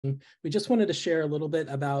We just wanted to share a little bit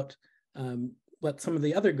about what some of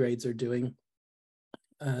the other grades are doing.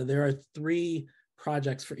 There are 3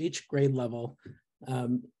 projects for each grade level.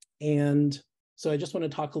 And so I just want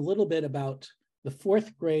to talk a little bit about the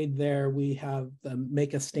 4th grade there. We have the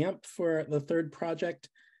Make a Stamp for the 3rd project.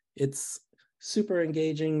 It's super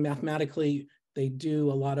engaging mathematically. They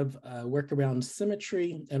do a lot of work around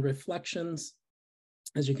symmetry and reflections.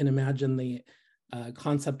 As you can imagine, the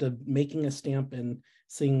concept of making a stamp and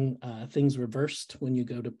seeing things reversed when you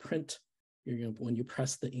go to print, when you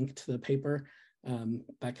press the ink to the paper,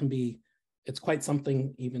 that can be, it's quite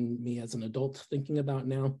something even me as an adult thinking about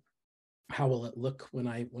now. How will it look when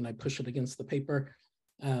I push it against the paper?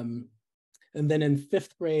 And then in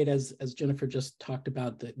 5th grade, as Jennifer just talked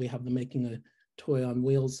about, that we have the Making a Toy on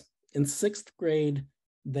Wheels. In 6th grade,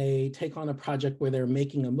 they take on a project where they're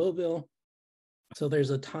making a mobile. So there's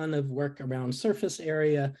a ton of work around surface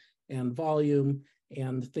area and volume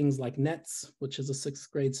and things like nets, which is a 6th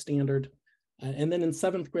grade standard. And then in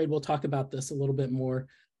 7th grade, we'll talk about this a little bit more.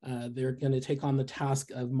 They're going to take on the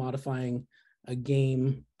task of modifying a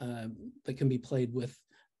game that can be played with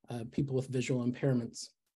people with visual impairments.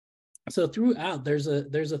 So throughout, there's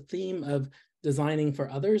a theme of designing for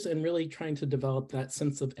others and really trying to develop that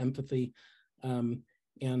sense of empathy. And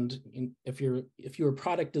if you're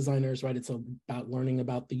product designers, right, it's about learning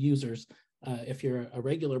about the users. If you're a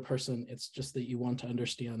regular person, it's just that you want to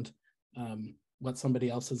understand what somebody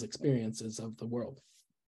else's experience is of the world.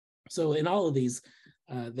 So in all of these,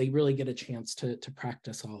 they really get a chance to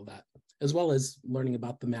practice all of that, as well as learning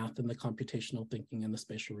about the math and the computational thinking and the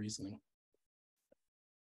spatial reasoning.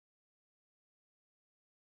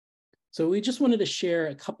 So we just wanted to share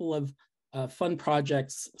a couple of fun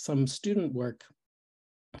projects, some student work.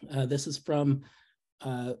 This is from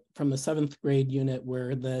the 7th grade unit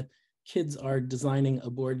where the kids are designing a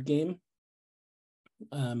board game.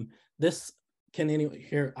 This can anyone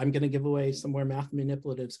here, I'm going to give away some more math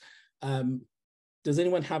manipulatives. Does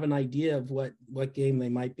anyone have an idea of what game they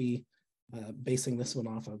might be basing this one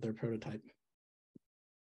off of, their prototype?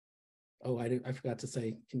 Oh, I forgot to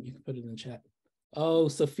say, you can put it in the chat. Oh,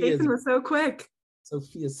 Jason was so quick.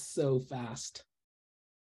 Sophia's so fast.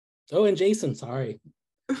 Oh, and Jason, sorry.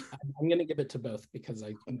 I'm going to give it to both because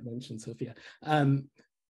I mentioned Sophia.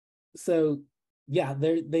 So yeah,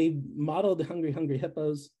 they modeled Hungry Hungry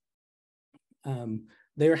Hippos.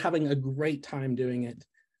 They were having a great time doing it.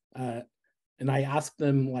 And I asked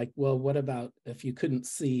them, like, well, what about if you couldn't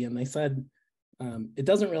see? And they said, it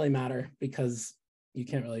doesn't really matter because you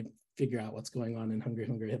can't really figure out what's going on in Hungry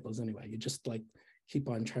Hungry Hippos anyway. You just like keep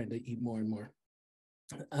on trying to eat more and more.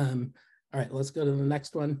 All right, let's go to the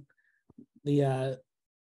next one. The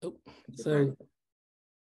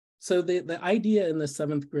so the idea in the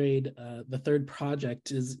 7th grade, the 3rd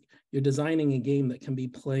project is you're designing a game that can be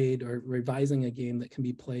played, or revising a game that can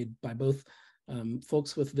be played by both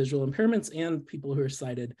folks with visual impairments and people who are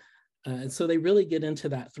sighted. And so they really get into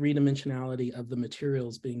that 3-dimensionality of the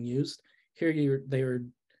materials being used. Here they are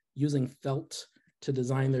using felt to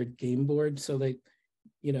design their game board. So they,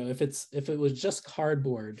 you know, if it was just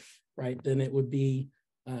cardboard, right, then it would be,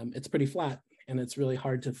 it's pretty flat and it's really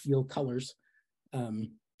hard to feel colors.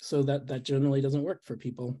 So that generally doesn't work for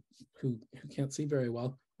people who can't see very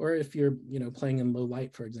well, or if you're, you know, playing in low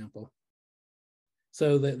light, for example.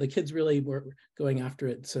 So the kids really were going after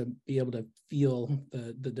it to be able to feel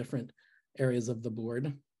the different areas of the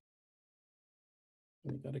board.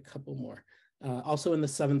 We've got a couple more. Also in the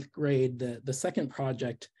 7th grade, the 2nd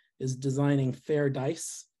project is designing fair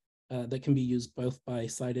dice that can be used both by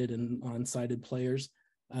sighted and non-sighted players.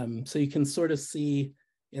 So you can sort of see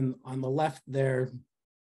on the left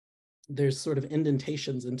there's sort of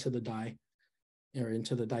indentations into the die, or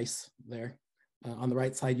into the dice there. On the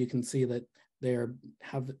right side, you can see that they're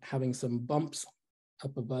having some bumps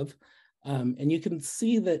up above. And you can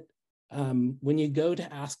see that when you go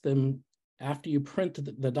to ask them after you print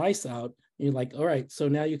the dice out, you're like, all right, so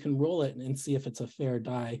now you can roll it and see if it's a fair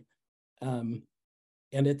die. And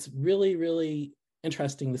it's really, really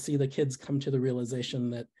interesting to see the kids come to the realization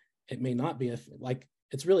that it may not be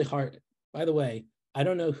it's really hard. By the way, I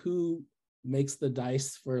don't know who makes the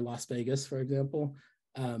dice for Las Vegas, for example,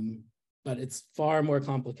 but it's far more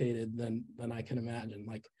complicated than I can imagine,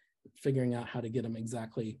 like figuring out how to get them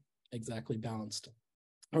exactly balanced.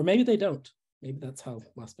 Or maybe they don't. Maybe that's how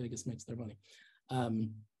Las Vegas makes their money.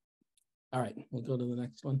 All right, we'll go to the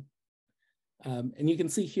next one. And you can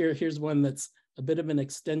see here's one that's a bit of an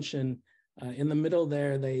extension. In the middle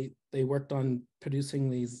there, they worked on producing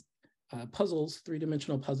these puzzles,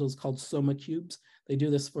 3-dimensional puzzles called Soma cubes. They do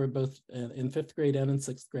this for both in 5th grade and in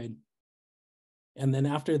 6th grade. And then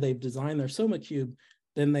after they've designed their Soma cube,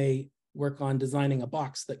 then they work on designing a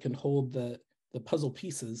box that can hold the puzzle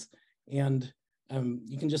pieces. And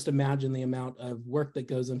you can just imagine the amount of work that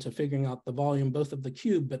goes into figuring out the volume, both of the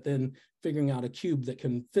cube, but then figuring out a cube that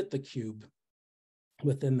can fit the cube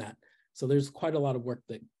within that. So there's quite a lot of work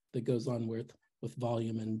that goes on with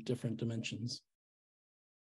volume and different dimensions.